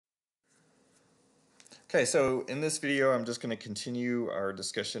Okay, so in this video, I'm just going to continue our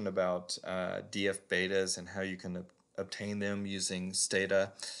discussion about DF-betas and how you can obtain them using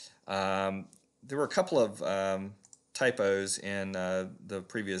STATA. There were a couple of typos in the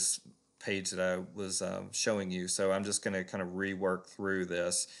previous page that I was showing you, so I'm just going to kind of rework through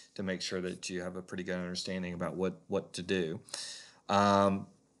this to make sure that you have a pretty good understanding about what to do.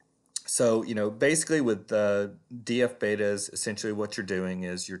 So, basically with the DF-betas, essentially what you're doing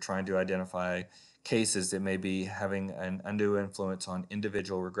is you're trying to identify cases that may be having an undue influence on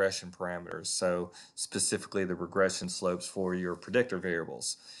individual regression parameters, so specifically the regression slopes for your predictor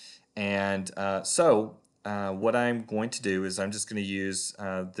variables. And what I'm going to do is I'm just going to use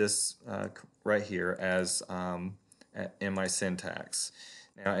this right here as in my syntax.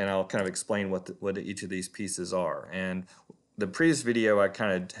 Now, and I'll kind of explain what each of these pieces are. And the previous video I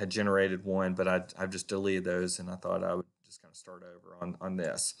kind of had generated one, but I've just deleted those, and I thought I would just kind of start over on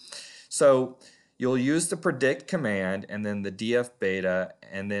this. So you'll use the predict command and then the df beta,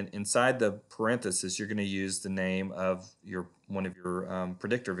 and then inside the parenthesis you're going to use the name of one of your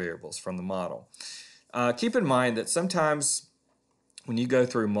predictor variables from the model. Keep in mind that sometimes when you go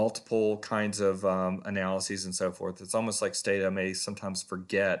through multiple kinds of analyses and so forth, it's almost like STATA may sometimes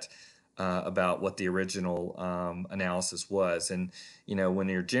forget about what the original analysis was. And when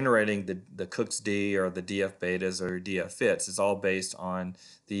you're generating the Cook's D or the DF betas or DF fits, it's all based on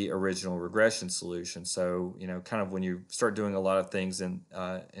the original regression solution. So kind of when you start doing a lot of things in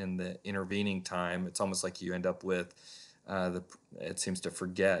the intervening time, it's almost like you end up with it seems to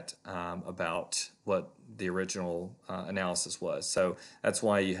forget about what the original analysis was. So that's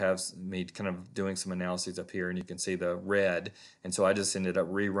why you have me kind of doing some analyses up here, and you can see the red. And so I just ended up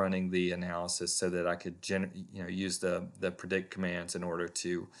rerunning the analysis so that I could use the predict commands in order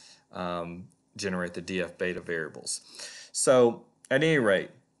to generate the DF beta variables. So at any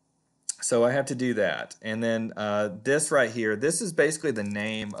rate, so I have to do that. And then this right here, this is basically the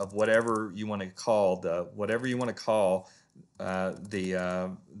name of whatever you want to call the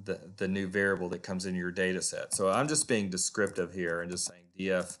new variable that comes in your data set. So I'm just being descriptive here and just saying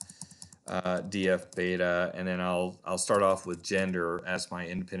df beta, and then I'll start off with gender as my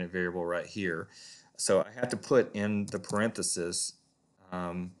independent variable right here. So I have to put in the parenthesis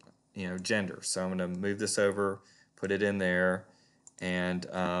gender. So I'm going to move this over, put it in there, and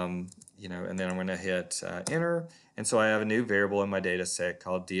and then I'm going to hit enter, and so I have a new variable in my data set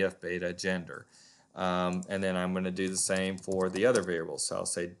called df beta gender. And then I'm going to do the same for the other variables. So I'll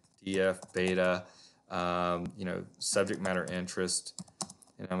say df beta, subject matter interest,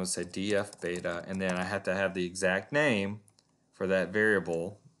 and I'm going to say df beta, and then I have to have the exact name for that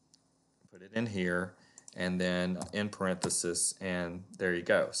variable, put it in here, and then in parenthesis, and there you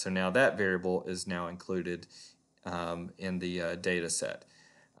go. So now that variable is now included in the data set.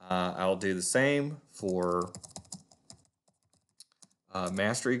 I'll do the same for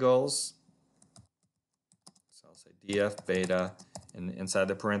mastery goals. So I'll say df beta, and inside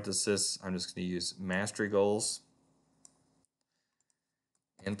the parenthesis I'm just going to use mastery goals.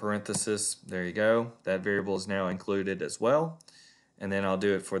 In parenthesis, there you go. That variable is now included as well. And then I'll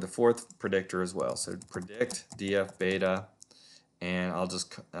do it for the fourth predictor as well. So predict df beta, and I'll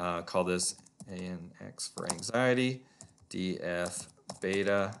just call this ANX for anxiety, df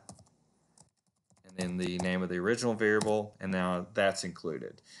beta, and then the name of the original variable, and now that's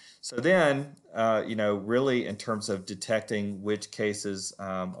included. So then, really in terms of detecting which cases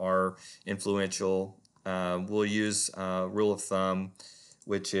are influential, we'll use rule of thumb,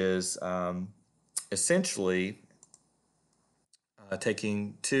 which is essentially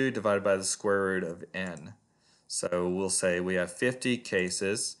taking 2 divided by the square root of n. So we'll say we have 50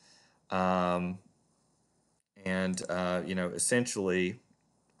 cases, essentially,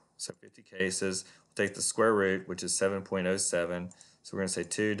 so 50 cases, we'll take the square root, which is 7.07, so we're going to say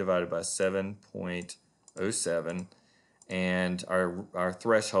 2 divided by 7.07, and our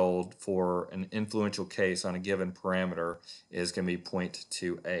threshold for an influential case on a given parameter is going to be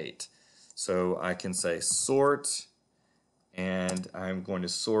 0.28. So I can say sort, and I'm going to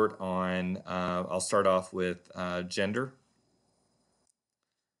sort on, I'll start off with gender.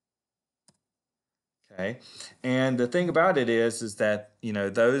 Okay, and the thing about it is that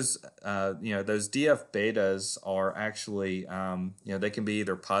those DF betas are actually they can be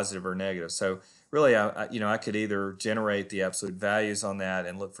either positive or negative. So really, I could either generate the absolute values on that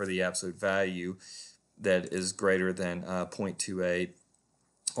and look for the absolute value that is greater than 0.28,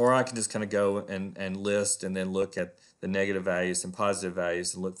 or I can just kind of go and list and then look at the negative values and positive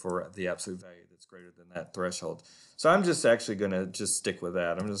values and look for the absolute value that's greater than that threshold. So I'm just actually going to just stick with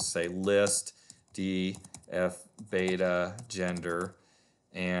that. I'm going to say list df beta gender,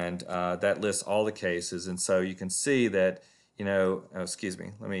 and that lists all the cases. And so you can see that, oh, excuse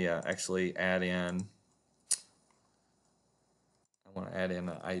me, let me actually add in, I want to add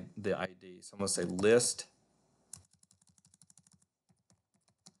in the ID. So I'm going to say list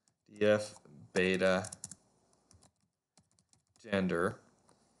DF beta gender,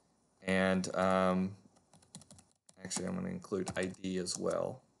 and actually I'm going to include ID as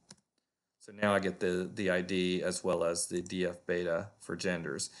well. So now I get the ID as well as the DF beta for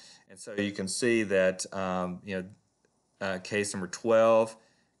genders. And so you can see that, case number 12,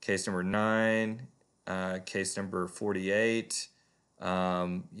 case number 9, case number 48,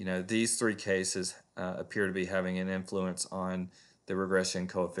 these three cases appear to be having an influence on the regression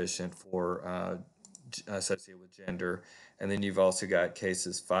coefficient for associated with gender. And then you've also got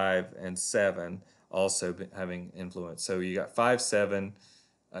cases 5 and 7 also having influence. So you got 5, 7,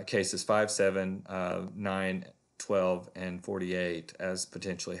 cases 5, 7, 9, 12, and 48 as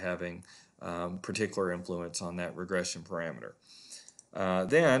potentially having particular influence on that regression parameter.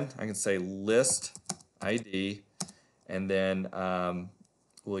 Then I can say list ID, and then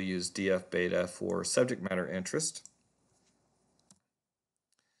we'll use DF beta for subject matter interest.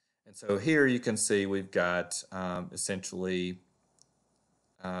 And so here you can see we've got essentially,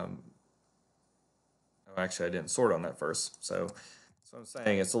 actually I didn't sort on that first. So I'm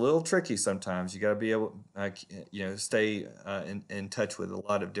saying it's a little tricky sometimes. You got to be able, stay in touch with a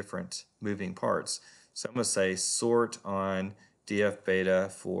lot of different moving parts. So I'm going to say sort on DF beta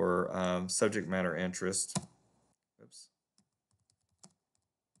for subject matter interest. Oops.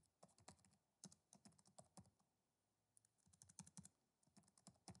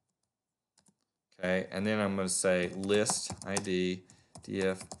 Okay, and then I'm going to say list ID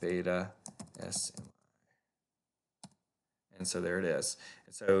DF beta SMI. And so there it is.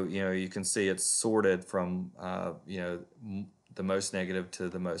 And so, you can see it's sorted from, the most negative to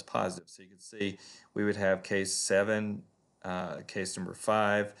the most positive. So you can see we would have case 7, case number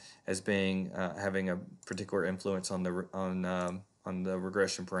 5 as being having a particular influence on the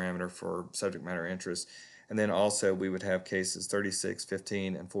regression parameter for subject matter interest. And then also we would have cases 36,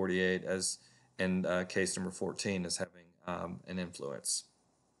 15, and 48 as in case number 14 as having an influence.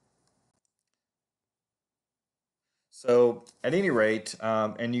 So at any rate,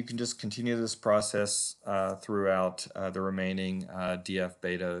 and you can just continue this process throughout the remaining DF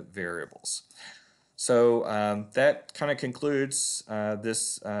beta variables. So that kind of concludes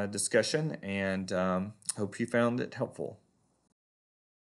this discussion, and hope you found it helpful.